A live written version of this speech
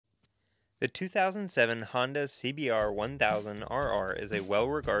The 2007 Honda CBR1000RR is a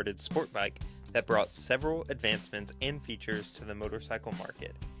well-regarded sport bike that brought several advancements and features to the motorcycle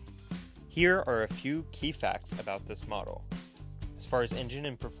market. Here are a few key facts about this model. As far as engine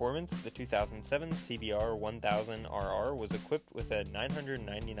and performance, the 2007 CBR1000RR was equipped with a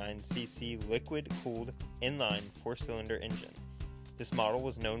 999cc liquid-cooled inline 4-cylinder engine. This model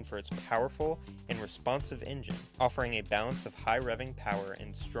was known for its powerful and responsive engine, offering a balance of high revving power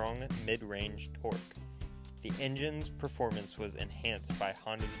and strong mid-range torque. The engine's performance was enhanced by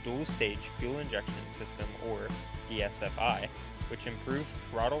Honda's dual-stage fuel injection system, or DSFI, which improved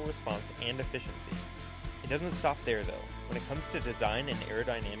throttle response and efficiency. It doesn't stop there though. When it comes to design and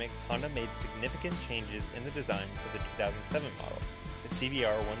aerodynamics, Honda made significant changes in the design for the 2007 model. The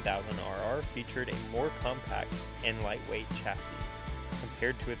CBR1000RR featured a more compact and lightweight chassis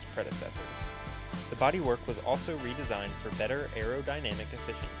compared to its predecessors. The bodywork was also redesigned for better aerodynamic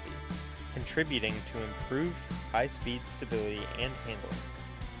efficiency, contributing to improved high-speed stability and handling.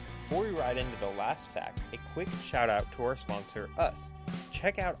 Before we ride into the last fact, a quick shout out to our sponsor, us.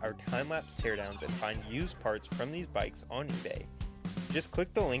 Check out our time-lapse teardowns and find used parts from these bikes on eBay. Just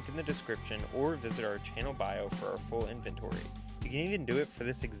click the link in the description or visit our channel bio for our full inventory. You can even do it for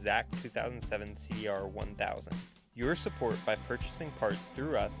this exact 2007 CBR1000. Your support by purchasing parts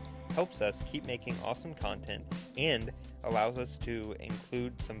through us helps us keep making awesome content and allows us to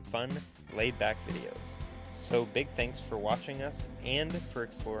include some fun, laid-back videos. So big thanks for watching us and for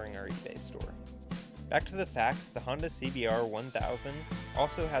exploring our eBay store. Back to the facts, the Honda CBR1000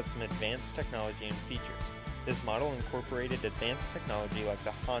 also had some advanced technology and features. This model incorporated advanced technology like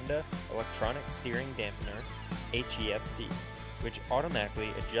the Honda Electronic Steering Dampener, HESD, which automatically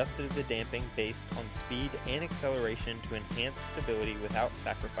adjusted the damping based on speed and acceleration to enhance stability without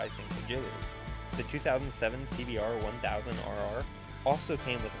sacrificing agility. The 2007 CBR1000RR also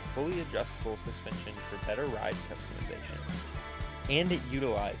came with a fully adjustable suspension for better ride customization, and it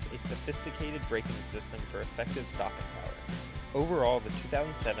utilized a sophisticated braking system for effective stopping power. Overall, the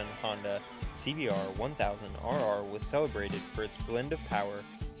 2007 Honda CBR1000RR was celebrated for its blend of power,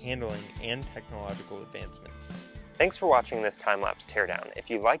 handling, and technological advancements. Thanks for watching this time-lapse teardown. If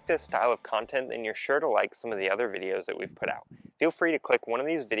you like this style of content, then you're sure to like some of the other videos that we've put out. Feel free to click one of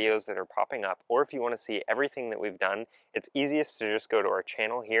these videos that are popping up, or if you want to see everything that we've done, it's easiest to just go to our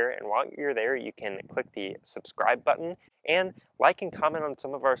channel here, and while you're there, you can click the subscribe button and like and comment on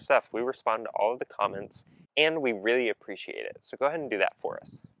some of our stuff. We respond to all of the comments, and we really appreciate it. So go ahead and do that for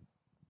us.